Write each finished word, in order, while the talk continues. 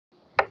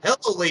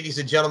Hello, ladies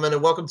and gentlemen,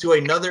 and welcome to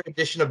another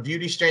edition of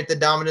Beauty, Strength,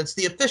 and Dominance,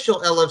 the official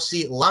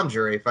LFC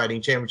Lingerie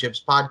Fighting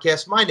Championships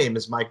podcast. My name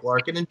is Mike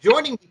Larkin, and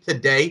joining me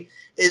today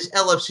is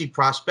LFC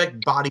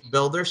prospect,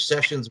 bodybuilder,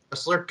 sessions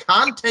wrestler,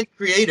 content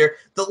creator.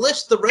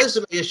 The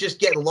resume is just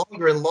getting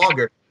longer and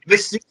longer.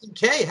 Miss Susan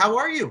K, how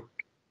are you?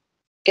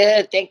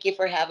 Good. Thank you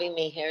for having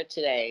me here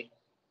today.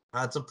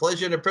 It's a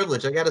pleasure and a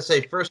privilege. I got to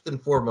say, first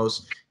and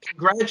foremost,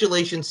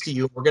 congratulations to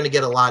you. We're going to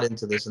get a lot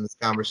into this in this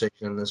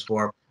conversation in this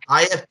forum.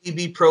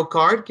 IFBB Pro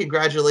Card,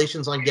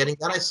 congratulations on getting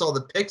that. I saw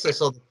the pics, I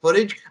saw the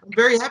footage. I'm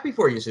very happy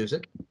for you,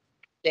 Susan.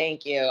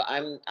 Thank you.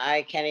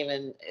 I can't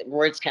even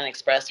words can't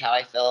express how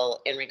I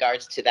feel in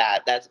regards to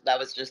that. That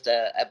was just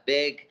a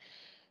big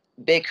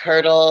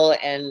hurdle,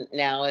 and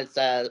now it's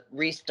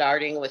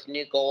restarting with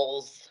new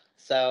goals.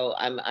 So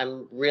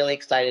I'm really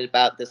excited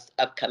about this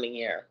upcoming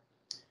year.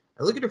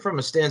 I look at it from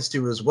a stance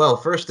too as well.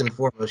 First and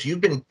foremost, you've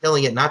been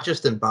killing it not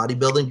just in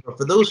bodybuilding, but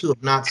for those who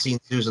have not seen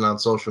Susan on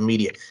social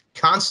media,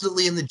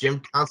 constantly in the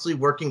gym, constantly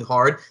working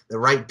hard, the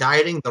right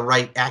dieting, the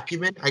right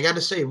acumen. I got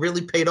to say, it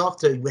really paid off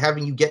to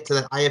having you get to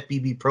that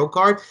IFBB Pro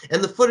Card,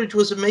 and the footage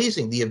was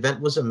amazing. The event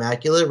was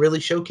immaculate. It really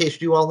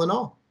showcased you all in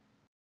all.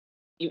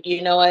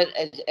 You know what?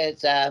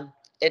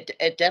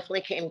 It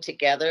definitely came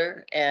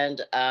together,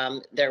 and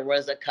there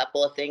was a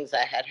couple of things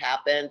that had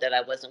happened that I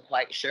wasn't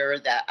quite sure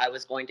that I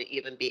was going to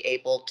even be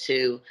able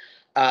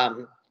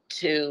um,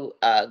 to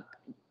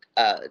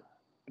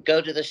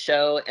go to the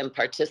show and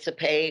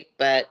participate.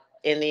 But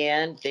in the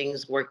end,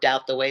 things worked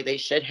out the way they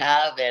should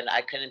have, and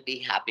I couldn't be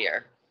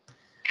happier.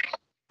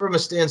 From a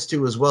stance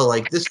too as well,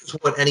 like this is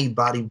what any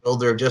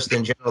bodybuilder just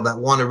in general that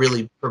want to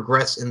really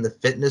progress in the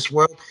fitness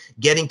world,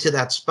 getting to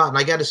that spot. And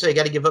I got to say, I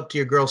got to give up to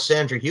your girl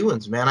Sandra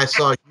Hewins, man. I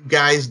saw you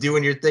guys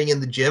doing your thing in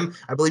the gym.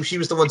 I believe she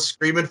was the one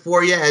screaming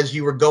for you as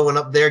you were going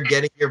up there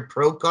getting your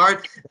pro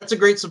card. That's a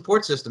great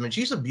support system, and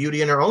she's a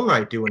beauty in her own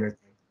right doing her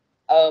thing.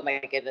 Oh my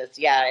goodness.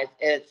 Yeah,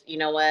 it's you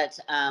know what?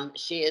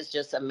 She is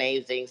just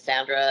amazing.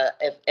 Sandra,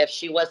 if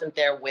she wasn't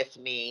there with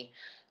me,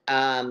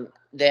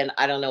 then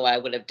I don't know what I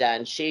would have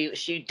done.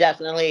 She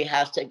definitely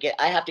has to get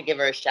I have to give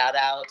her a shout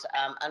out.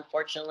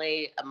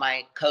 Unfortunately,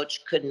 my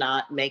coach could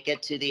not make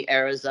it to the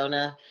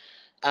Arizona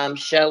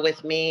show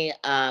with me.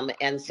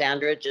 And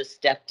Sandra just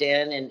stepped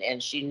in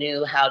and she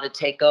knew how to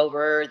take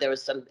over. There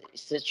was some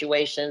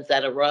situations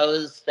that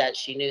arose that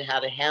she knew how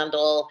to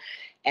handle.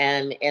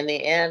 And in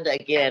the end,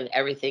 again,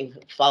 everything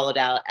followed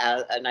out,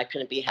 and I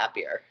couldn't be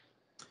happier.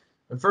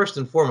 And first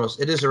and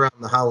foremost, it is around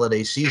the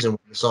holiday season when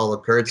this all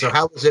occurred. So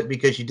how was it?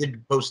 Because you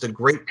did post a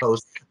great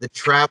post, the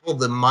travel,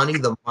 the money,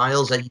 the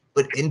miles that you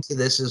put into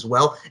this as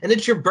well. And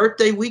it's your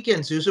birthday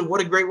weekend, Susan. What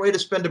a great way to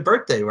spend a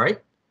birthday,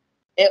 right?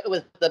 It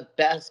was the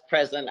best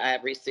present I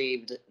have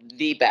received,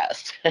 the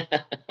best.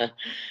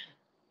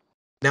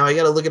 Now I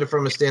got to look at it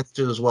from a stance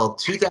too as well.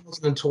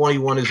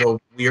 2021 is over.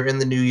 We are in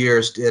the new year,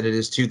 and it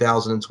is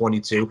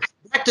 2022.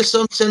 Back to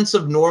some sense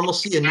of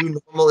normalcy, a new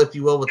normal, if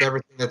you will, with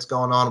everything that's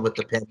going on with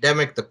the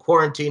pandemic, the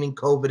quarantining,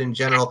 COVID in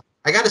general.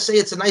 I got to say,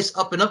 it's a nice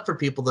up and up for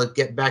people to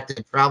get back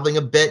to traveling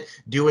a bit,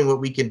 doing what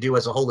we can do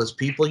as a whole as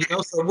people, you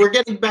know. So we're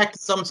getting back to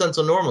some sense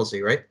of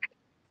normalcy, right?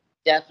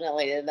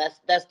 Definitely, and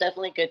that's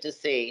definitely good to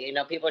see.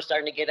 People are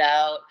starting to get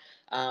out.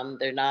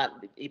 They're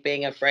not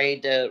being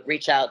afraid to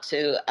reach out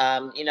to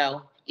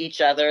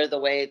each other the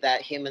way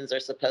that humans are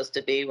supposed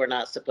to be. We're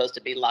not supposed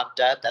to be locked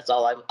up. That's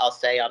all I'll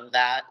say on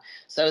that.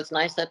 So it's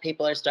nice that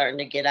people are starting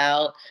to get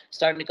out,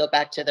 starting to go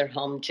back to their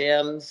home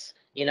gyms.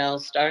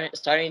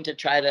 Starting to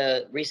try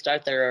to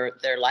restart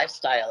their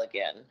lifestyle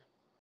again.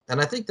 And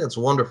I think that's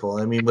wonderful.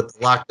 I mean, with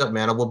the locked up,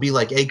 man, it will be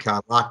like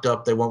Akon, locked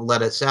up, they won't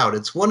let us out.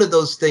 It's one of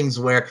those things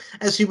where,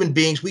 as human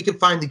beings, we can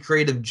find the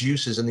creative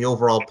juices and the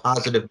overall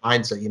positive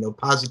mindset, you know,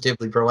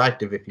 positively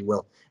proactive, if you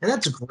will. And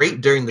that's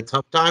great during the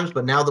tough times.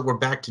 But now that we're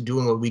back to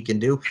doing what we can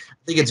do,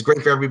 I think it's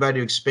great for everybody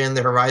to expand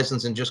their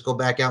horizons and just go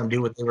back out and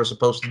do what they were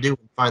supposed to do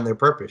and find their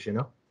purpose, you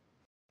know?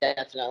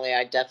 Definitely,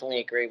 I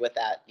definitely agree with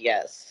that.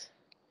 Yes.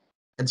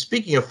 And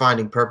speaking of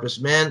finding purpose,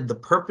 man, the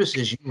purpose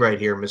is you right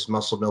here, Miss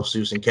Muscle Milf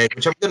Susan K.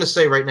 Which I'm going to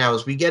say right now,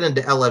 as we get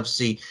into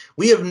LFC,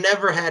 we have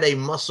never had a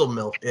muscle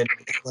milf in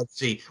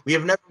LFC.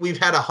 We've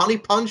had a honey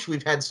punch.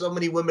 We've had so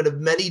many women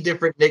of many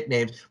different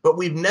nicknames, but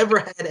we've never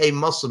had a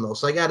muscle milf.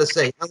 So I got to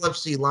say,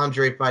 LFC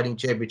Lingerie Fighting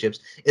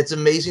Championships. It's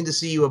amazing to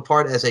see you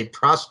apart as a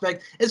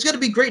prospect. It's going to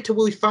be great till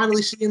we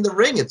finally see you in the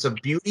ring. It's a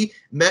beauty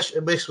mixed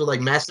with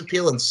like mass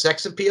appeal and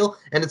sex appeal,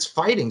 and it's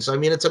fighting. So I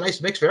mean, it's a nice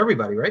mix for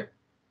everybody, right?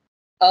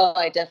 Oh,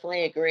 I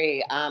definitely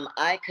agree.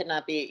 I could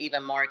not be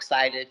even more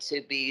excited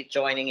to be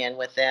joining in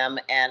with them,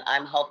 and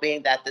I'm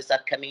hoping that this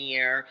upcoming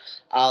year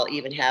I'll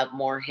even have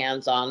more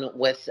hands-on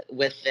with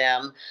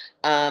them.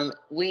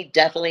 We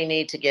definitely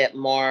need to get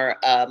more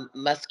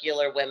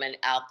muscular women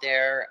out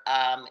there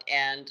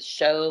and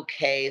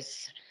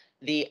showcase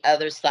the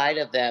other side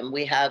of them.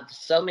 We have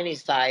so many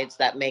sides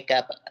that make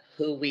up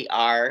who we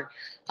are.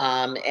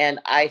 And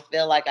I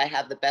feel like I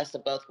have the best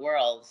of both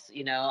worlds.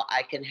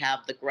 I can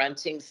have the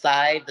grunting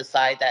side, the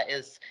side that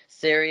is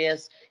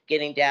serious,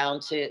 getting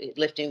down to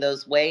lifting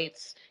those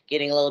weights,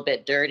 getting a little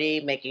bit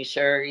dirty, making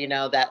sure,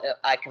 that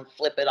I can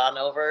flip it on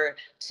over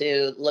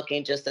to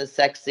looking just as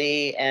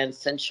sexy and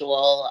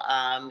sensual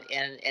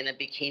in a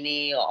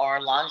bikini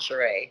or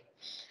lingerie.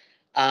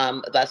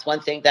 That's one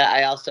thing that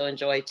I also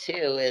enjoy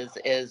too is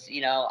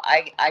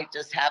I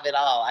just have it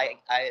all.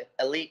 I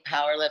elite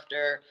power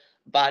lifter,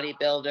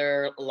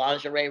 bodybuilder,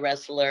 lingerie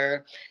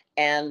wrestler,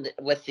 and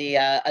with the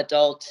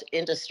adult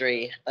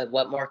industry,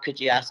 what more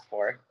could you ask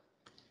for?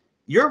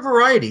 You're a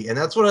variety, and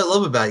that's what I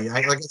love about you.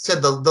 Like I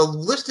said, the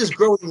list is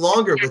growing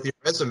longer with your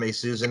resume,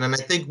 Susan. And I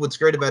think what's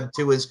great about it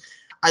too is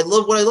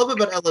what I love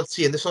about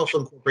LFC, and this also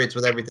incorporates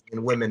with everything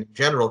in women in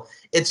general.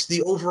 It's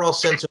the overall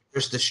sense of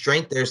there's the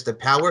strength, there's the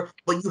power,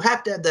 but you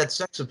have to have that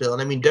sex appeal.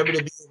 And I mean,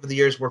 WWE over the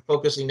years, we're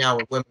focusing now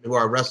on women who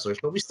are wrestlers,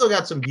 but we still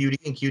got some beauty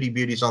and cutie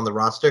beauties on the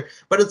roster.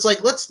 But it's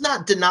like, let's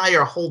not deny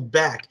or hold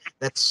back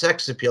that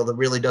sex appeal that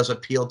really does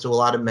appeal to a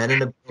lot of men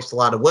and appeals to a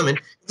lot of women,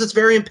 because it's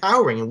very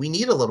empowering, and we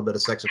need a little bit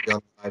of sex appeal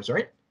in our lives,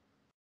 right?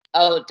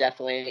 Oh,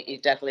 definitely. You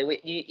definitely,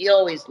 you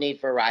always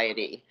need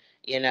variety,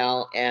 and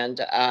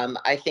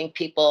I think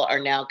people are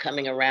now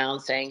coming around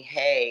saying,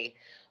 hey,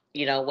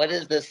 what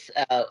is this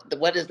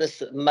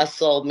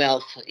muscle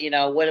milf?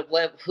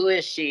 Who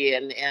is she?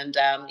 And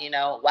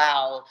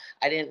wow,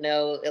 I didn't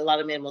know. A lot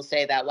of men will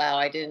say that. Wow,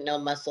 I didn't know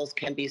muscles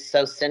can be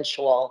so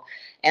sensual,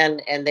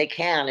 and they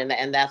can,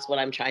 and that's what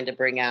I'm trying to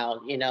bring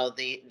out.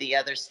 The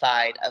other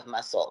side of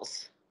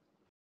muscles.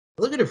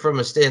 Look at it from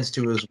a stance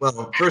too as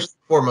well. First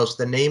and foremost,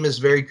 the name is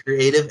very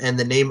creative, and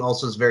the name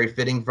also is very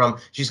fitting. From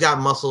she's got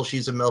muscle,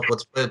 she's a MILF.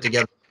 Let's put it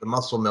together. The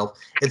muscle MILF.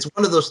 It's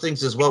one of those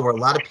things as well where a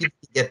lot of people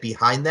get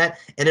behind that,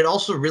 and it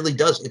also really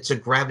does. It's a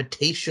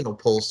gravitational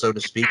pull, so to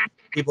speak.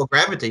 People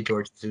gravitate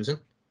towards you, Susan.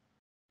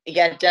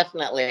 Yeah,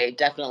 definitely,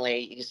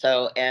 definitely.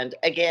 So, and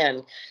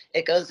again,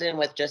 it goes in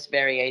with just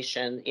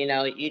variation.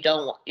 You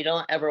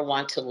don't ever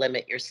want to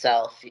limit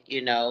yourself,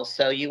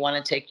 so you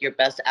want to take your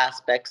best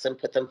aspects and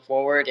put them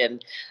forward.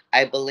 And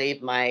I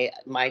believe my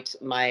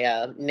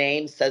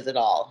name says it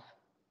all.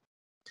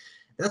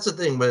 That's the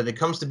thing. When it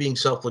comes to being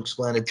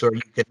self-explanatory,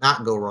 you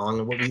cannot go wrong.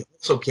 And what we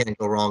also can't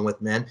go wrong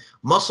with, man,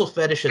 muscle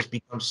fetish has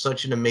become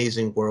such an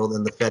amazing world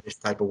in the fetish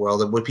type of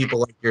world, and with people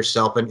like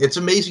yourself. And it's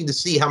amazing to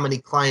see how many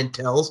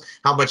clientels,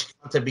 how much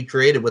content be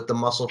created with the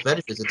muscle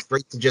fetishes. It's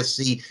great to just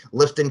see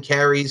lift and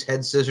carries,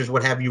 head scissors,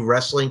 what have you,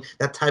 wrestling,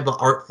 that type of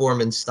art form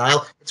and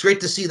style. It's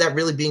great to see that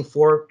really being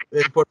put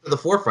to the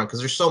forefront, because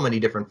there's so many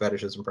different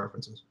fetishes and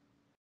preferences.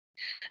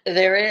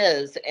 There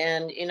is.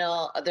 And,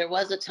 there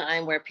was a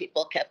time where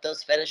people kept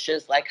those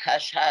fetishes like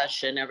hush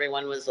hush, and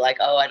everyone was like,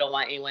 oh, I don't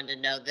want anyone to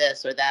know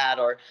this or that.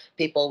 Or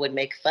people would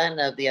make fun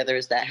of the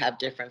others that have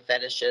different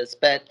fetishes.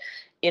 But,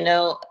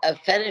 a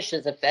fetish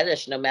is a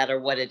fetish no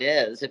matter what it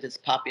is, if it's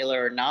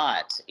popular or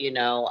not.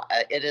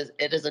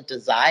 It is a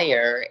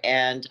desire.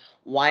 And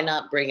why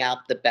not bring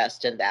out the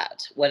best in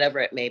that, whatever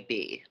it may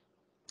be?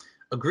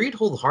 Agreed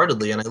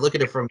wholeheartedly, and I look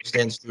at it from a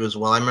stance too as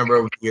well. I remember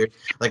over here,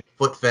 like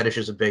foot fetish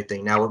is a big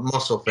thing. Now with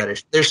muscle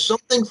fetish, there's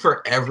something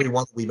for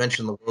everyone. We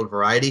mentioned the word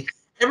variety.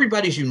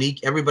 Everybody's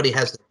unique. Everybody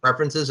has their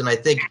preferences, and I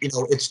think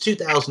it's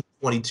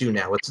 2022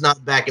 now. It's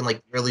not back in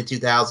like the early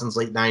 2000s,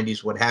 late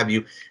 90s, what have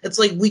you. It's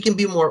like we can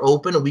be more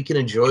open and we can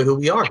enjoy who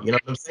we are. You know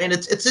what I'm saying?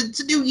 It's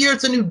a new year.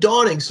 It's a new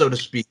dawning, so to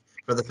speak,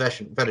 for the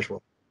fetish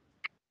world.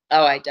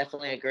 Oh, I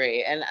definitely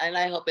agree, and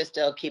I hope it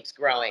still keeps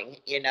growing.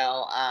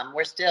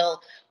 We're still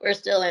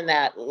in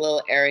that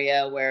little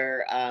area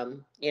where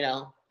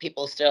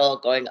people still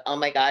going, oh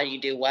my God, you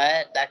do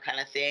what, that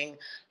kind of thing.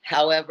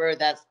 However,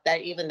 that's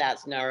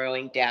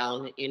narrowing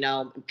down.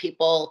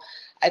 People,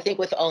 I think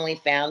with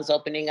OnlyFans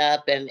opening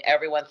up and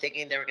everyone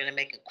thinking they were going to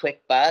make a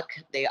quick buck,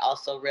 they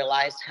also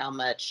realized how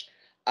much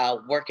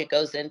work it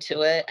goes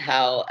into it,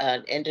 how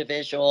an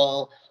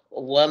individual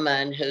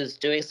woman who's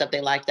doing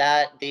something like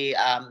that, the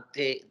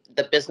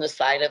business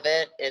side of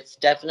it, it's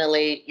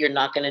definitely, you're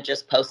not going to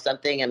just post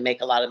something and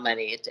make a lot of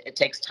money. It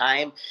takes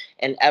time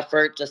and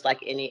effort, just like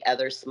any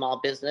other small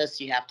business.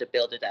 You have to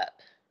build it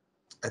up.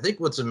 I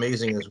think what's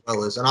amazing as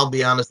well is, and I'll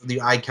be honest with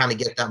you, I kind of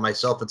get that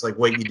myself. It's like,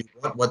 wait, you do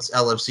what? What's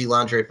LFC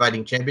Lingerie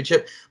Fighting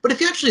Championship? But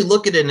if you actually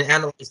look at it and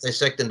analyze,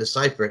 dissect, and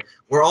decipher it,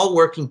 we're all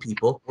working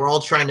people. We're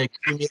all trying to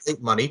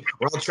accumulate money.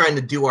 We're all trying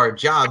to do our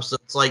job. So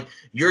it's like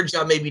your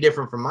job may be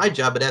different from my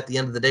job, but at the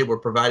end of the day, we're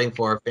providing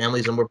for our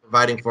families and we're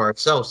providing for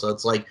ourselves. So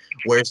it's like,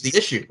 where's the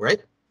issue,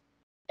 right?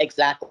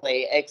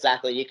 Exactly,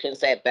 exactly. You couldn't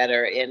say it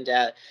better. And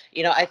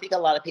I think a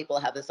lot of people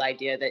have this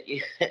idea that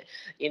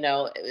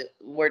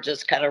we're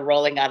just kind of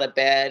rolling out of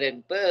bed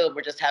and boom,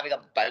 we're just having a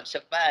bunch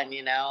of fun,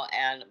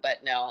 but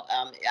no,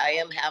 I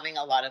am having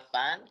a lot of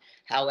fun.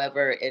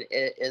 However, it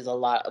is a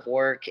lot of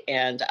work,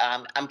 and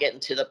I'm getting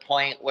to the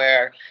point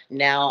where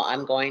now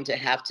I'm going to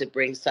have to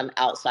bring some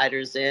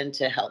outsiders in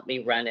to help me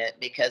run it,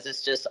 because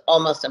it's just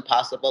almost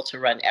impossible to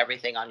run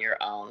everything on your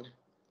own.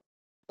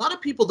 A lot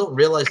of people don't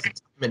realize the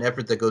time and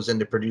effort that goes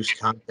into produce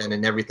content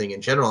and everything in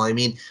general. I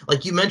mean,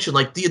 like you mentioned,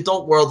 like the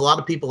adult world, a lot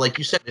of people, like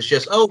you said, it's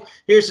just, oh,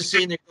 here's the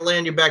scene, you lay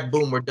on your back,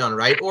 boom, we're done,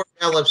 right? Or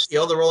LFC,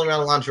 oh, they're rolling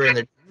around in lingerie and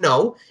they're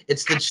No,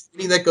 it's the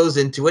shooting that goes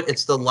into it.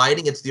 It's the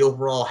lighting. It's the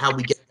overall how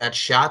we get that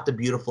shot, the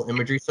beautiful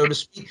imagery, so to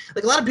speak.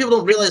 Like a lot of people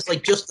don't realize,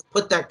 like just to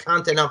put that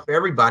content out for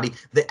everybody,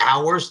 the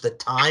hours, the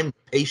time,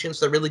 the patience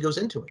that really goes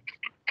into it.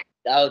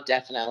 Oh,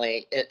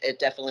 definitely. It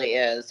definitely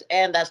is.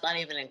 And that's not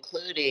even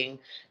including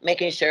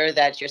making sure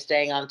that you're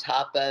staying on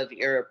top of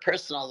your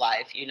personal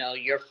life,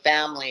 your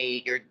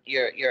family,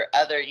 your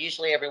other,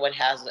 usually everyone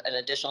has an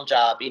additional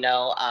job,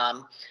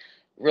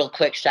 real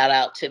quick shout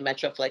out to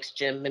Metroflex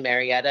Gym in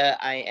Marietta.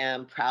 I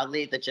am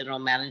proudly the general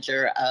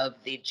manager of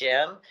the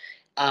gym.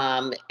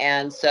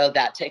 And so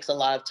that takes a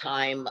lot of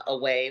time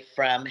away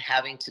from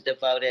having to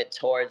devote it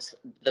towards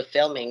the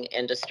filming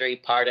industry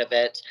part of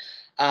it.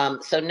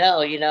 So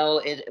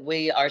no,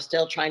 we are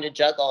still trying to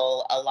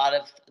juggle a lot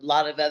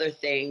of other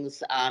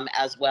things,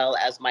 as well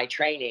as my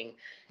training.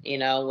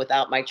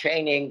 Without my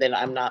training, then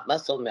I'm not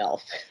muscle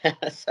milf.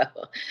 So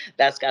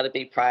that's got to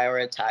be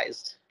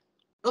prioritized.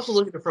 Also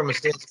look at it from a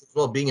stance as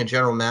well, being a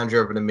general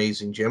manager of an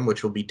amazing gym,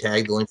 which will be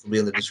tagged. The links will be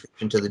in the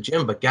description to the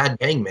gym. But god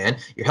dang, man,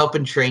 you're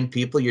helping train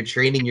people. You're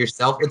training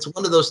yourself. It's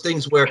one of those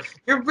things where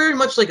you're very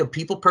much like a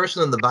people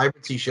person, and the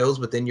vibrancy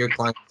shows within your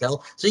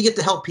clientele. So you get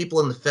to help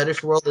people in the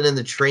fetish world and in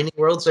the training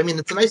world. So I mean,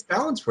 it's a nice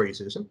balance for you,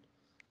 Susan.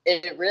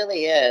 It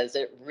really is.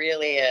 It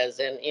really is.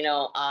 And,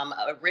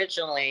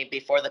 originally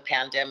before the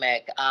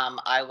pandemic,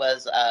 I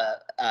was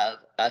a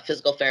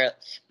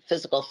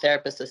physical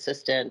therapist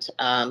assistant,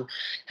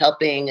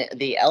 helping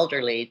the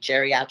elderly.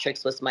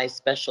 Geriatrics was my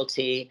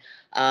specialty.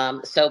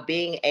 So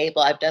being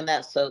able, I've done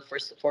that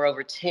for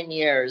over 10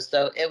 years.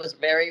 So it was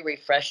very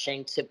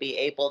refreshing to be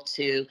able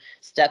to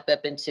step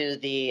up into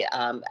the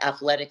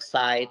athletic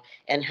side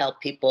and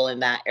help people in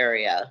that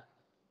area.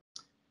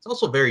 It's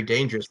also very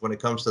dangerous when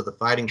it comes to the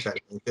fighting side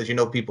of things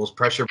because people's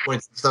pressure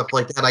points and stuff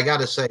like that. I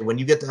gotta say, when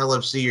you get to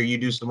LFC or you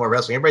do some more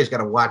wrestling, everybody's got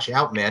to watch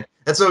out, man.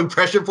 That's so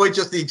pressure point,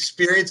 just the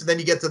experience, and then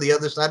you get to the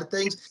other side of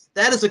things.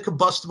 That is a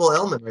combustible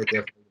element right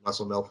there for the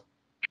muscle milk.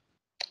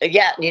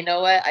 Yeah, you know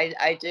what?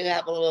 I do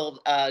have a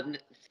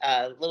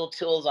little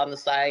tools on the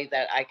side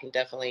that I can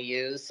definitely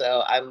use.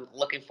 So I'm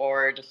looking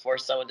forward for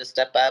someone to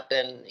step up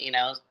and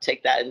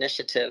take that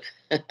initiative.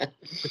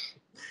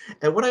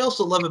 And what I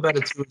also love about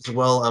it too as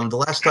well, the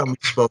last time we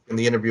spoke, and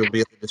the interview will be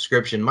in the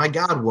description. My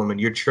God, woman,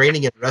 you're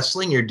training in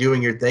wrestling, you're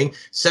doing your thing.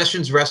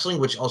 Sessions wrestling,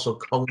 which also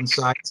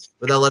coincides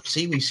with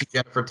LFC. We see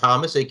Jennifer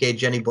Thomas, aka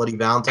Jenny Bloody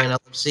Valentine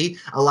LFC.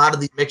 A lot of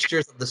the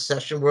mixtures of the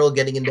session world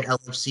getting into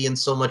LFC and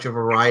so much of a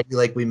variety,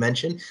 like we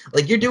mentioned.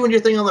 Like you're doing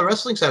your thing on the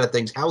wrestling side of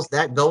things. How's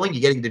that going?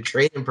 You're getting to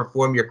train and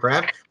perform your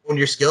craft, own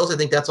your skills. I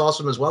think that's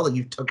awesome as well that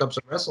you took up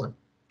some wrestling.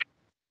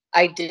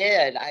 I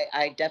did.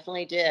 I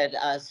definitely did.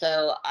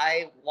 So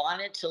I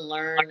wanted to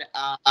learn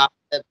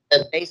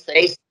the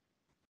basics.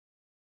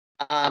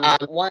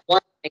 One,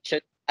 make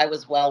sure I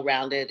was well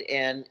rounded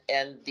in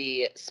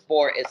the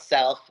sport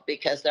itself,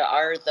 because there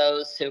are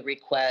those who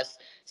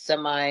request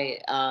semi,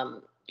 uh,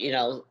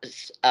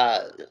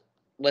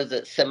 was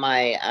it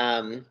semi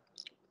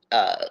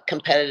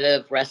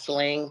competitive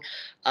wrestling,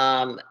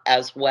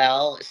 as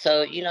well.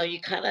 So,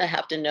 you kind of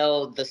have to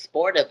know the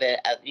sport of it.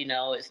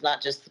 It's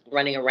not just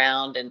running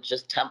around and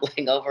just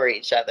tumbling over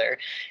each other,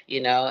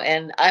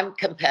 and I'm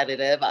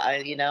competitive.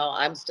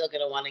 I'm still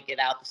going to want to get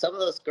out. Some of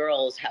those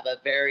girls have a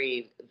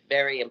very,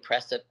 very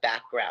impressive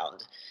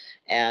background.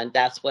 And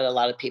that's what a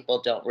lot of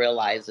people don't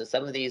realize is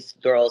some of these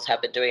girls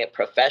have been doing it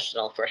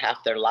professional for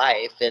half their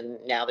life, and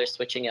now they're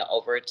switching it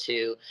over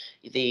to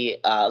the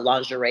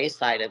lingerie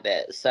side of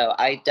it. So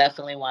I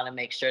definitely want to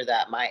make sure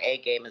that my A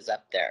game is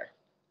up there.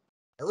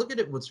 I look at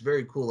it, what's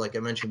very cool, like I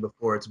mentioned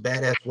before, it's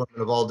badass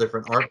women of all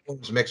different art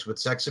forms mixed with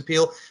sex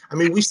appeal. I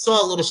mean, we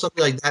saw a little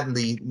something like that in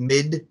the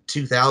mid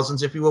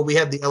 2000s, if you will. We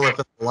had the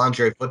LFL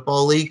Lingerie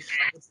Football League.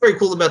 What's very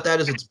cool about that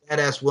is it's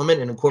badass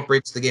women and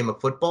incorporates the game of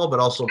football,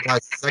 but also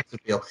applies to sex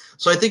appeal.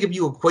 So I think if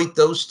you equate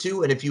those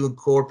two and if you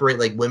incorporate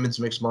like women's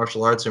mixed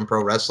martial arts and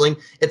pro wrestling,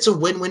 it's a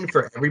win-win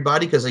for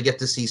everybody because they get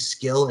to see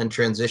skill and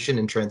transition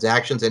and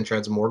transactions and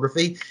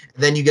transmography.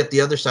 And then you get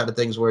the other side of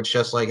things where it's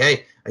just like,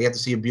 hey, I get to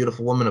see a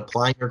beautiful woman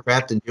applying her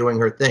craft and doing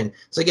her thing.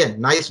 So again,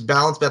 nice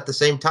balance, but at the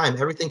same time,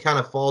 everything kind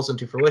of falls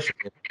into fruition.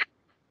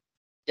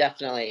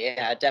 Definitely.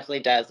 Yeah, it definitely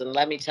does. And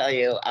let me tell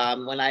you,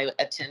 when I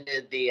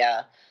attended the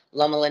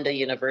Loma Linda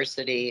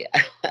University,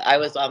 I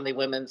was on the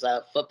women's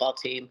football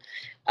team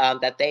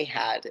that they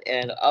had.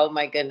 And oh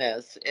my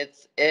goodness,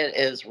 it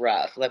is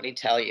rough. Let me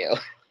tell you,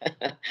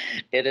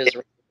 it is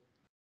rough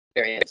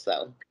experience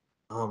though.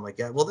 Oh my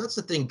God. Well, that's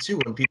the thing too.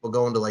 When people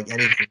go into like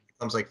anything that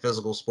becomes like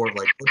physical sport,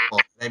 like football.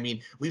 I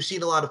mean, we've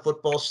seen a lot of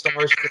football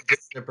stars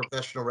transition to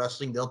professional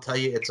wrestling. They'll tell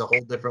you it's a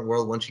whole different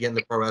world once you get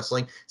into pro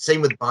wrestling.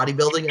 Same with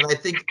bodybuilding. And I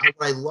think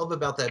what I love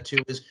about that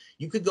too is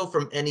you could go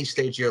from any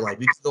stage of your life.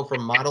 You could go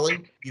from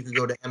modeling, you could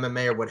go to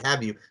MMA or what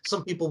have you.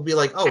 Some people will be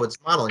like, oh, it's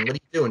modeling. What are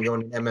you doing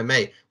going to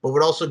MMA? But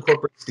what also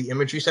incorporates the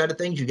imagery side of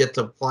things, you get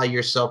to apply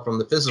yourself from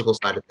the physical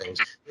side of things.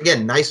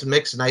 Again, nice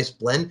mix, nice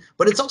blend,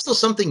 but it's also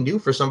something new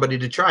for somebody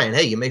to try. And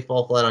hey, you may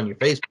fall flat on your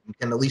face, but you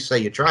can at least say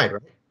you tried,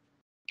 right?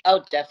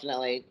 Oh,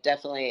 definitely,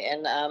 definitely.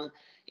 And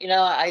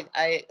I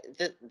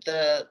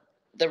the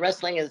The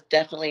wrestling is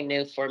definitely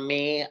new for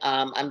me.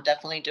 I'm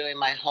definitely doing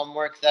my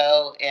homework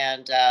though,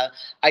 and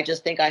I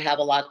just think I have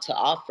a lot to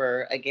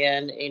offer.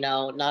 Again,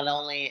 not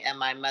only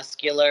am I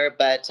muscular,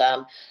 but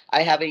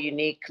I have a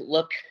unique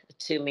look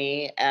to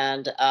me,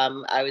 and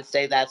I would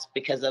say that's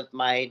because of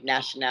my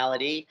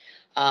nationality,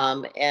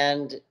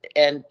 and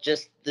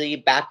just the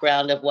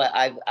background of what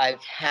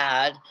I've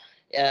had.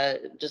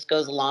 Just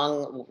goes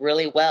along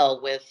really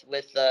well with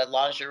the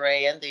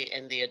lingerie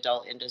and the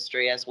adult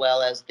industry, as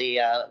well as the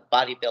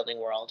bodybuilding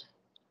world.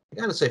 I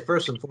gotta say,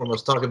 first and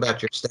foremost, talk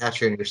about your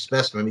stature and your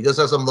specimen, because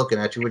as I'm looking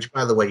at you, which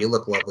by the way, you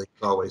look lovely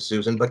as always,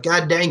 Susan, but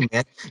god dang,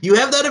 man, you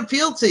have that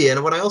appeal to you.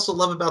 And what I also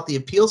love about the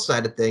appeal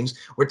side of things,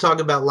 we're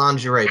talking about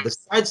lingerie.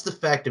 Besides the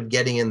fact of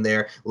getting in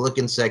there,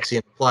 looking sexy,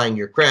 and applying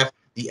your craft,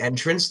 the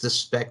entrance, the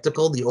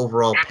spectacle, the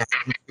overall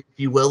package, if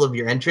you will, of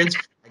your entrance.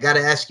 I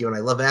gotta ask you, and I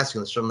love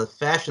asking this from the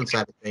fashion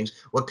side of things,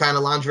 what kind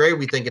of lingerie are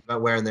we thinking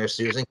about wearing there,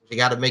 Susan? You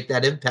got to make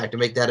that impact and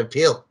make that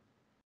appeal.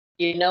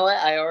 You know what?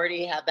 I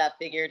already have that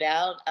figured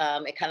out.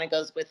 It kind of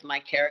goes with my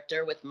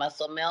character with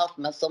Muscle MILF.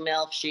 Muscle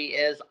MILF, she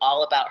is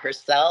all about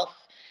herself.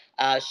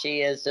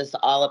 She is just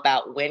all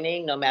about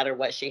winning no matter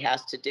what she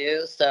has to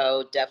do.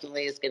 So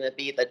definitely is going to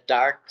be the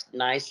dark,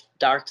 nice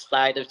dark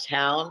side of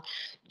town.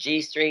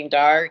 G-string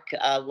dark,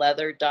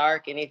 leather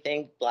dark,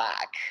 anything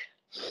black.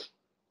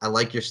 I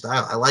like your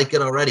style. I like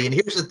it already. And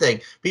here's the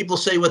thing: people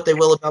say what they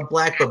will about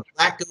black, but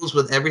black goes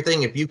with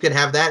everything. If you can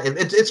have that,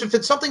 if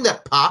it's something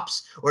that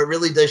pops or it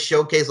really does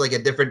showcase like a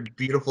different,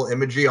 beautiful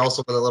imagery,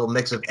 also with a little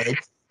mix of edge,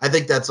 I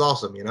think that's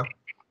awesome. You know.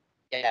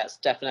 Yes,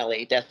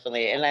 definitely,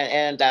 definitely.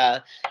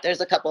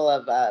 There's a couple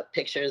of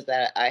pictures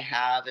that I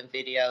have and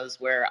videos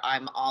where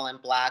I'm all in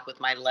black with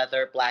my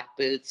leather black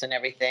boots and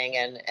everything,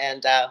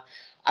 and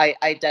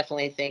I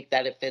definitely think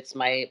that it fits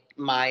my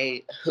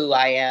who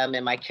I am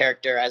and my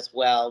character as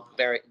well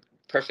very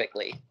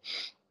perfectly.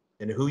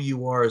 And who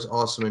you are is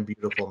awesome and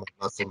beautiful, my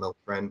muscle milk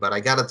friend. But I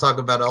got to talk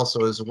about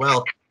also as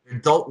well your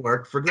adult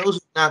work. For those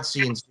who've not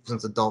seen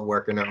Susan's adult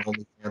work in her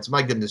OnlyFans,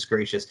 my goodness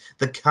gracious,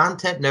 the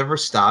content never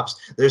stops.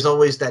 There's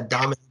always that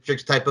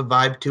dominatrix type of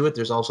vibe to it.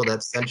 There's also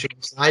that sensual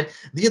side.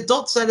 The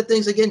adult side of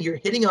things, again, you're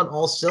hitting on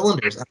all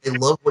cylinders. I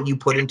love what you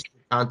put into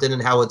your content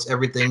and how it's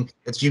everything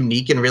that's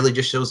unique and really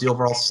just shows the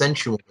overall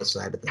sensualness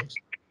side of things.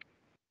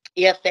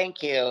 Yeah,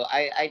 thank you.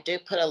 I do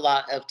put a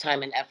lot of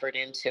time and effort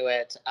into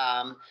it.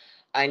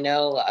 I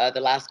know the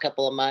last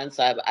couple of months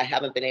I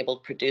haven't been able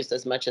to produce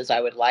as much as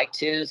I would like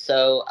to.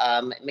 So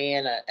me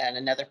and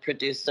another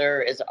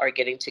producer are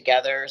getting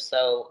together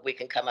so we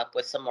can come up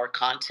with some more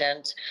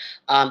content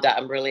that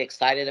I'm really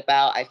excited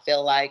about. I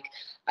feel like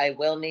I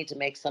will need to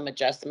make some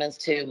adjustments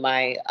to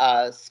my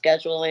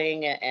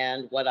scheduling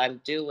and what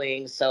I'm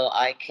doing so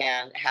I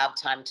can have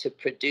time to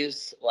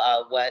produce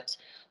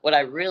what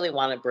I really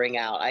want to bring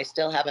out. I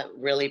still haven't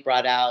really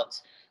brought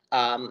out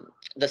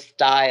the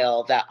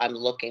style that I'm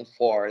looking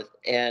for,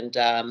 and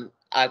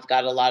I've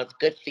got a lot of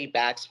good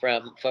feedbacks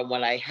from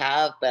what I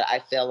have, but I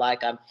feel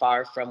like I'm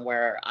far from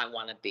where I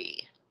want to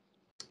be.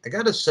 I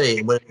gotta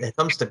say, when it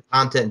comes to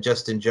content,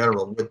 just in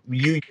general, with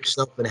you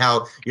yourself and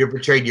how you're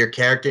portrayed your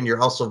character, and you're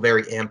also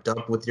very amped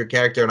up with your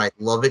character, and I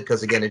love it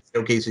because again, it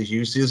showcases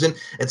you, Susan.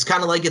 It's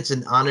kind of like it's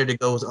an honor to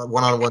go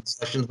one-on-one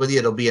sessions with you.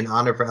 It'll be an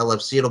honor for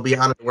LFC. It'll be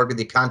an honor to work with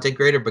the content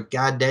creator. But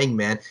god dang,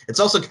 man,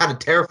 it's also kind of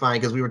terrifying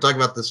because we were talking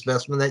about the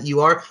specimen that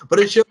you are, but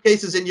it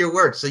showcases in your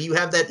work. So you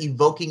have that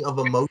evoking of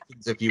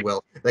emotions, if you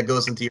will, that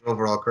goes into your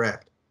overall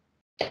craft.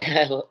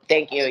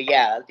 Thank you.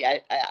 Yeah,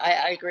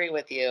 I agree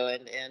with you,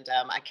 and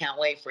I can't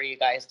wait for you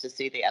guys to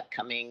see the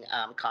upcoming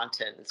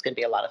content. It's going to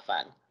be a lot of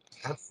fun.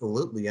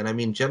 Absolutely. And I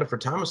mean, Jennifer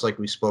Thomas, like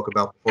we spoke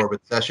about before with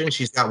Session,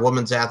 she's got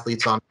Women's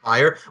Athletes on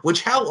Fire,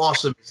 which how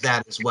awesome is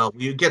that as well?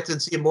 You get to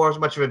see more as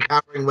much of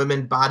empowering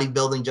women,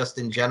 bodybuilding just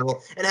in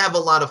general, and have a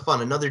lot of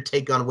fun. Another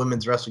take on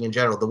women's wrestling in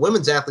general. The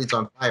Women's Athletes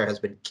on Fire has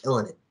been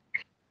killing it.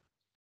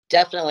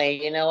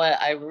 Definitely. You know what?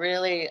 I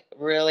really,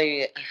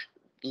 really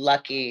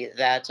lucky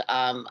that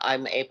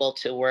I'm able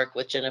to work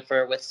with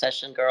Jennifer with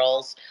Session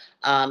Girls.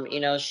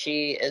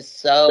 She is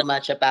so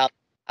much about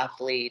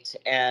athlete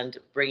and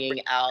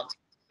bringing out the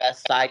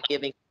best side,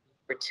 giving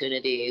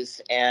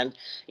opportunities, and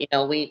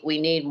we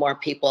need more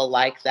people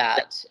like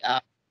that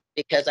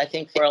because I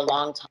think for a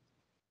long time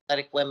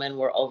athletic women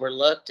were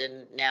overlooked,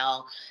 and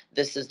now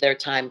this is their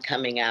time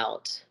coming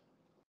out.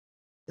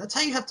 That's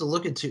how you have to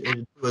look into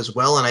it as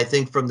well. And I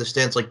think from the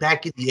stance, like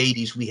back in the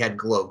 80s, we had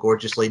Glow,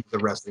 Gorgeous Ladies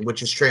of Wrestling, which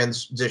has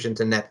transitioned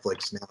to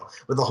Netflix now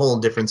with a whole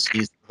different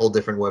season, whole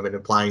different women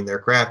applying their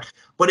craft.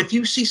 But if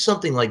you see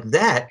something like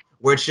that,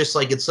 where it's just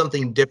like it's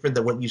something different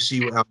than what you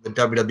see out in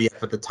the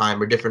WWF at the time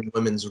or different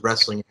women's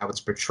wrestling and how it's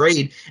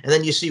portrayed, and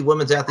then you see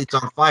Women's Athletes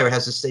on Fire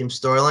has the same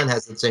storyline,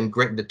 has the same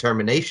grit and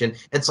determination.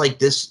 It's like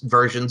this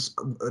version's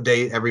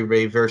day, every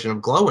day version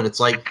of Glow. And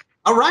it's like,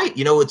 all right,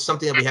 it's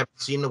something that we haven't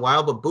seen in a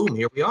while, but boom,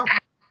 here we are.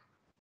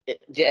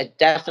 Yeah,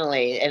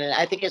 definitely. And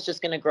I think it's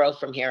just going to grow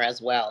from here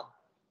as well.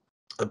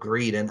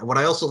 Agreed. And what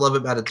I also love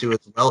about it too as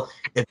well,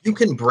 if you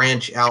can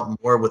branch out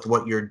more with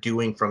what you're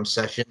doing from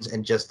sessions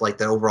and just like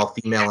the overall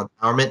female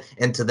empowerment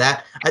into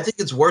that, I think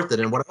it's worth it.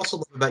 And what I also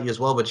love about you as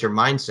well, but your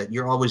mindset,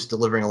 you're always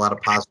delivering a lot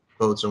of positive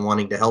quotes and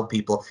wanting to help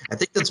people. I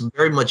think that's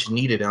very much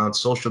needed on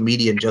social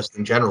media and just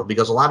in general,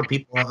 because a lot of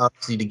people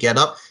obviously to get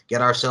up,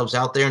 get ourselves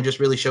out there and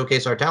just really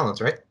showcase our talents,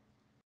 right?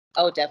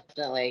 Oh,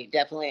 definitely,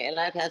 definitely. And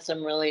I've had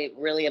some really,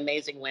 really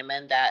amazing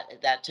women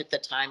that took the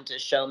time to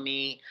show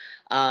me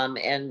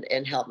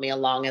and help me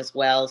along as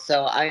well.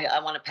 So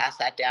I want to pass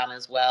that down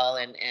as well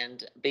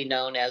and be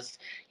known as,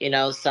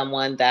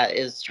 someone that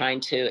is trying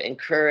to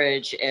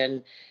encourage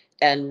and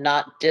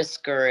not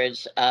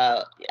discourage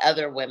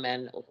other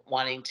women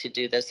wanting to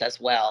do this as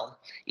well.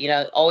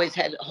 Always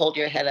hold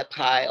your head up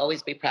high,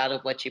 always be proud of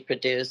what you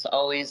produce,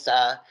 always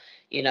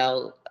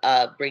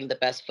bring the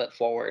best foot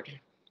forward.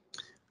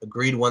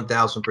 Agreed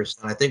 1000%.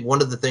 I think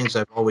one of the things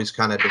I've always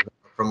kind of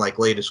developed from like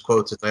latest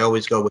quotes is I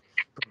always go with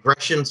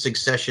progression,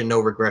 succession,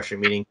 no regression,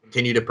 meaning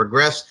continue to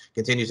progress,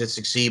 continue to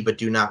succeed, but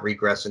do not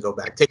regress and go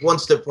back. Take one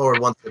step forward,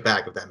 one step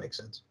back, if that makes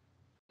sense.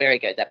 Very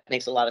good. That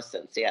makes a lot of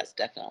sense. Yes,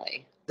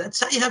 definitely. That's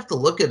how you have to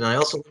look at it. And I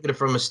also look at it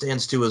from a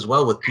stance too as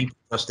well with people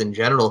just in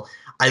general.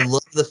 I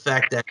love the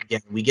fact that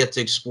again we get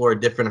to explore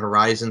different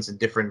horizons and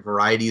different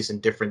varieties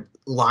and different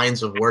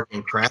lines of work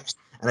and crafts.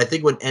 And I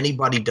think what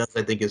anybody does,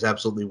 I think, is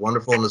absolutely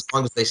wonderful. And as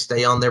long as they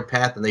stay on their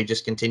path and they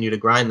just continue to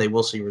grind, they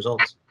will see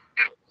results.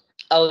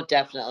 Oh,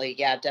 definitely.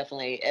 Yeah,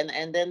 definitely.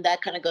 And then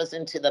that kind of goes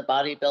into the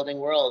bodybuilding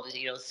world,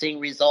 seeing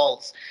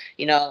results.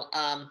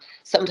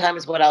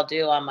 Sometimes what I'll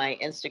do on my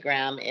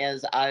Instagram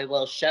is I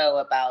will show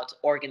about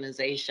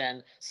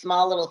organization,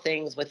 small little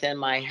things within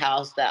my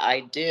house that I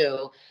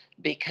do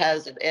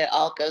because it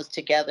all goes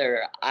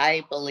together.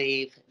 I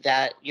believe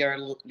that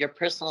your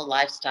personal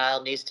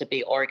lifestyle needs to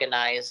be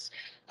organized.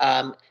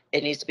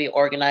 It needs to be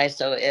organized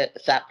so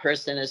if that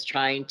person is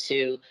trying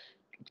to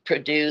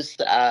produce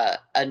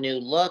a new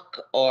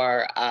look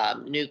or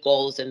new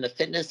goals in the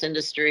fitness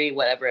industry,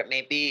 whatever it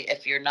may be.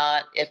 If you're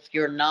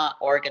not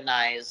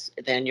organized,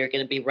 then you're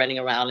going to be running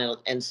around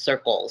in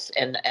circles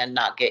and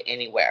not get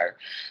anywhere.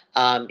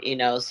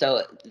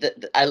 So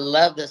I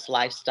love this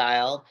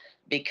lifestyle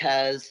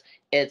because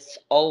it's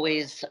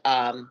always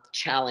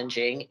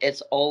challenging.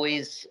 It's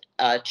always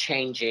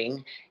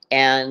changing.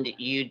 And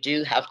you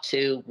do have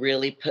to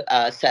really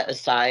set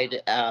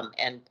aside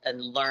and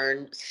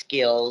learn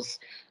skills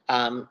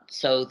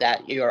so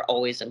that you're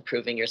always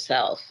improving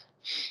yourself.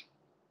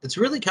 It's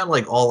really kind of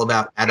like all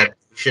about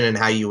adaptation and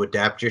how you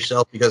adapt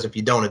yourself, because if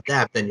you don't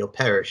adapt, then you'll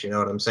perish. You know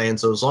what I'm saying?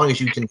 So as long as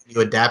you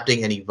continue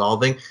adapting and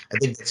evolving, I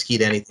think that's key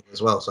to anything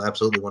as well. So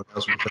absolutely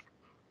 1000%.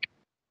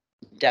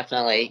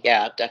 Definitely.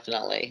 Yeah,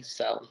 definitely.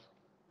 So,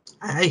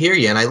 I hear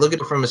you, and I look at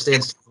it from a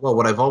stance as well.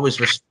 What I've always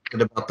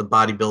respected about the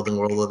bodybuilding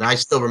world, and I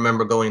still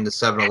remember going to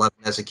 7-Eleven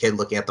as a kid,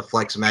 looking at the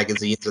Flex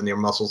magazines and their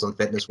muscles and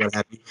fitness, what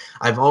have you.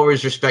 I've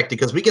always respected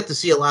because we get to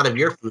see a lot of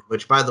your food.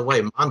 Which, by the way,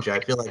 Mamja, I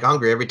feel like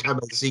hungry every time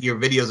I see your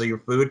videos of your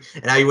food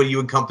and how what you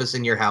encompass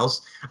in your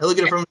house. I look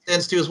at it from a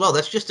stance too as well.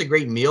 That's just a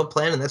great meal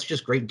plan, and that's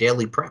just great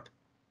daily prep.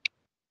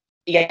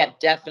 yeah,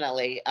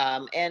 definitely.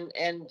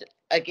 And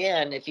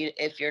again,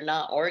 if you're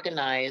not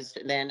organized,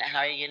 then how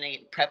are you going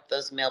to prep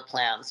those meal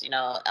plans?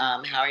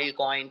 How are you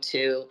going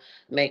to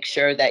make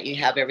sure that you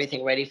have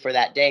everything ready for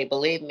that day?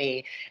 Believe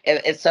me,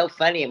 it's so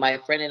funny. My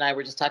friend and I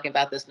were just talking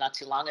about this not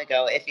too long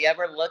ago. If you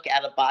ever look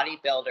at a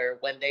bodybuilder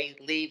when they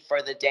leave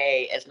for the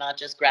day, it's not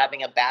just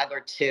grabbing a bag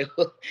or two;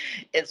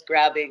 it's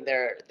grabbing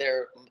their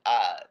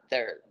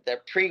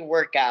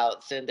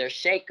pre-workouts and their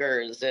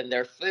shakers and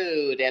their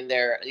food and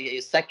their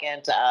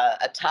second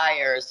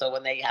attire, so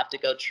when they have to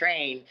go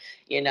train,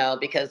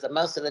 because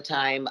most of the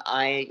time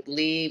I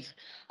leave,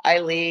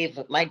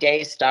 my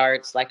day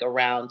starts like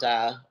around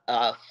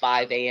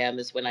 5 a.m.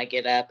 is when I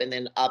get up, and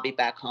then I'll be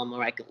back home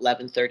like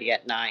 11:30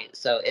 at night.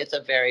 So it's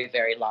a very,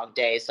 very long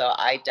day. So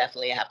I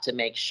definitely have to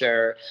make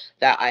sure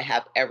that I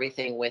have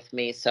everything with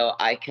me so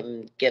I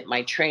can get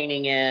my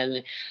training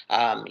in.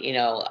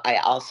 I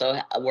also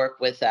work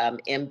with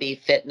MB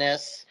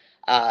Fitness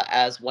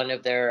as one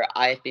of their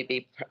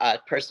IFBB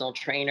personal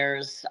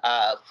trainers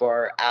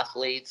for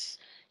athletes.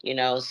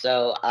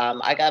 So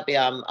I gotta be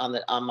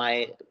on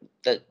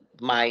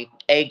my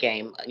A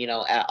game,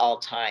 at all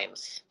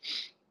times.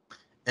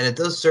 And it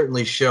does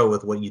certainly show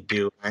with what you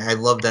do. I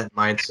love that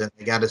mindset.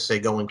 I got to say,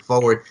 going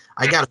forward,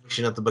 I got to wish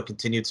you nothing but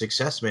continued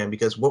success, man,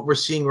 because what we're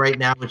seeing right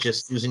now with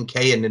just Susan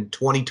K and in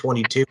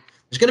 2022,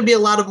 there's going to be a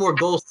lot of more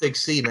goals to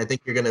exceed, and I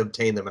think you're going to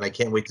obtain them. And I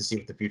can't wait to see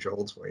what the future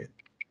holds for you.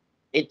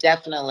 It's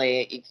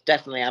definitely,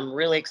 I'm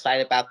really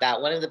excited about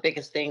that. One of the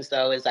biggest things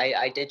though is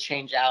I did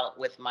change out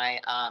with my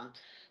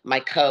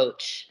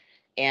coach.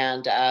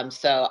 And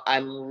so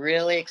I'm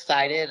really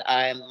excited.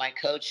 My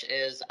coach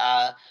is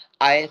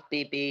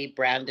IFBB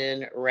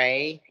Brandon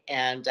Ray,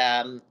 and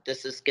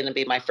this is going to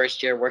be my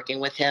first year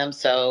working with him.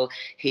 So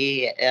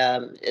he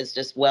is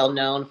just well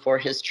known for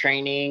his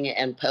training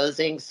and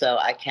posing. So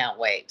I can't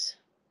wait.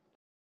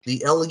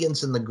 The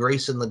elegance and the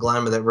grace and the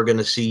glamour that we're going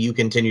to see you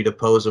continue to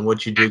pose and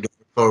what you do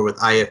forward with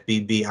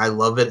IFBB. I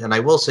love it. And I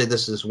will say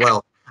this as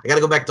well. I got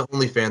to go back to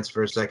OnlyFans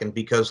for a second,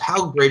 because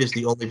how great is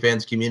the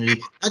OnlyFans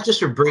community? Not just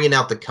for bringing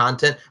out the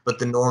content, but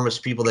the enormous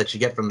people that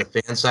you get from the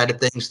fan side of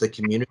things, the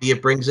community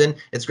it brings in.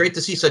 It's great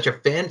to see such a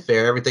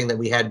fanfare, everything that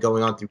we had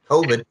going on through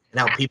COVID, and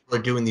how people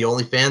are doing the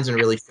OnlyFans and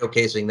really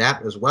showcasing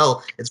that as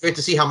well. It's great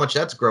to see how much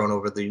that's grown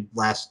over the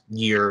last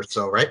year or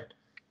so, right?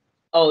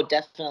 Oh,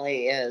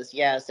 definitely is.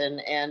 Yes.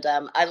 And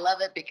I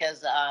love it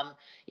because,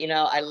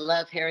 I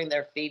love hearing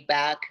their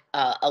feedback.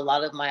 A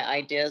lot of my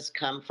ideas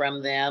come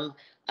from them.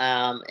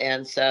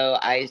 And so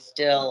I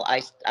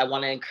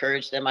want to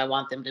encourage them. I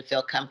want them to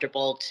feel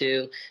comfortable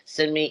to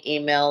send me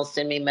emails,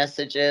 send me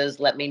messages,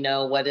 let me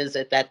know what is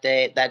it that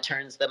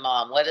turns them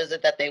on. What is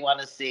it that they want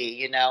to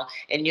see,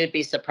 and you'd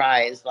be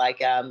surprised. Like,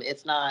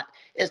 it's not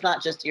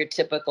just your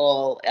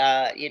typical,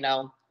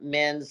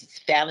 men's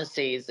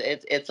fantasies.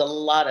 It's a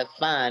lot of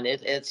fun.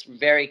 It's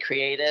very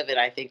creative, and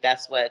I think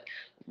that's what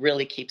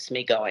really keeps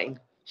me going.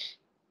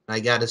 I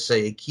got to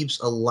say, it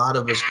keeps a lot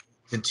of us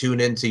to tune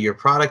into your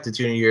product, to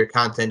tune into your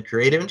content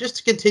creative, and just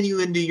to continue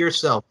into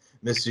yourself,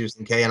 Miss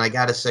Susan K. And I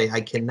got to say,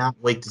 I cannot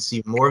wait to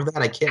see more of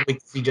that. I can't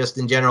wait to see, just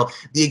in general,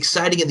 the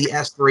exciting and the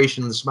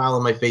aspiration and the smile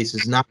on my face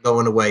is not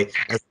going away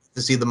as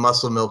to see the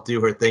Muscle Milk do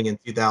her thing in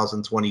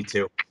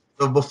 2022.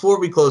 So before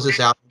we close this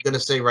out, I'm going to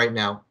say right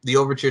now, the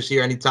overture's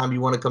here. Anytime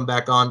you want to come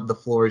back on, the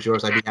floor is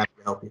yours. I'd be happy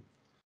to help you.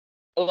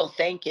 Well,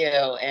 thank you,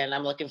 and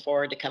I'm looking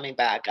forward to coming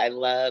back. I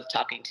love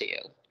talking to you.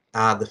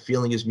 The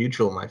feeling is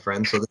mutual, my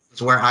friend. So this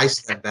is where I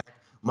step back.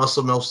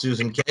 Muscle Milf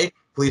Susan K.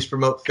 Please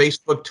promote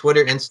Facebook,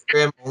 Twitter,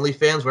 Instagram,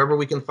 OnlyFans, wherever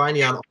we can find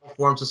you on all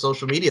forms of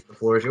social media. The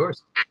floor is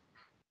yours.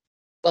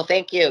 Well,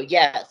 thank you.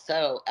 Yeah.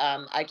 So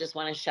I just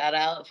want to shout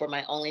out for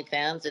my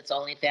OnlyFans. It's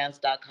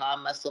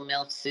onlyfans.com, Muscle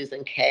Milf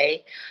Susan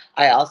K.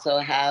 I also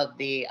have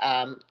the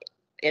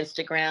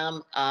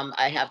Instagram.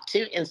 I have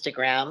two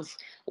Instagrams.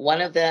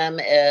 One of them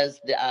is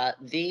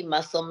the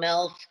Muscle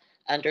Milf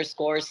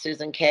 _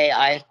 Susan K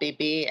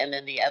IFBB, and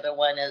then the other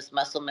one is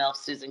Muscle Milf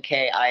Susan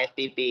K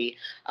IFBB.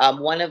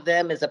 One of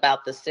them is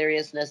about the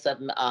seriousness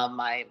of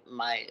my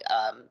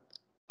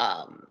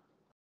um,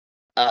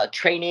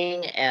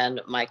 training and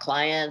my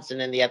clients,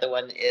 and then the other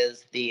one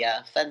is the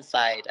fun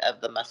side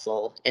of the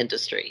muscle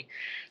industry.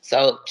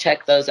 So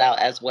check those out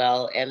as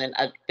well. And then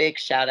a big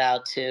shout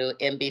out to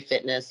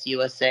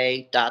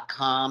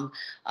mbfitnessusa.com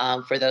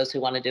for those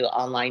who want to do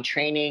online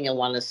training and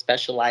want to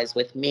specialize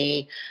with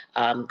me.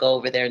 Go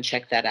over there and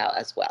check that out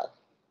as well.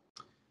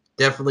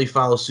 Definitely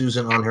follow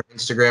Susan on her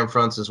Instagram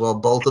fronts as well.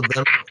 Both of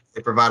them,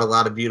 they provide a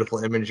lot of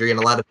beautiful imagery and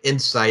a lot of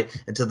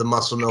insight into the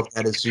muscle milk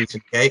that is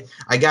Susan K.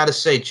 I got to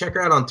say, check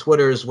her out on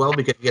Twitter as well,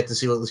 because you get to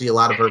see a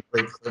lot of her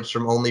great clips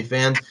from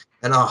OnlyFans.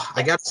 And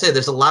I got to say,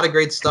 there's a lot of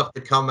great stuff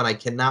to come, and I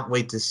cannot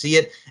wait to see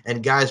it.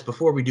 And guys,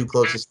 before we do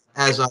close this,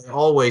 as I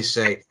always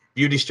say,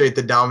 beauty straight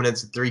the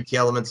dominance, the three key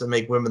elements that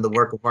make women the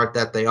work of art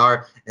that they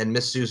are. And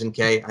Miss Susan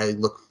K, I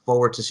look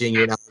forward to seeing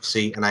you in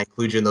LFC, and I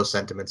include you in those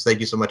sentiments. Thank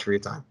you so much for your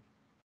time.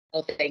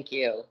 Oh, thank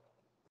you.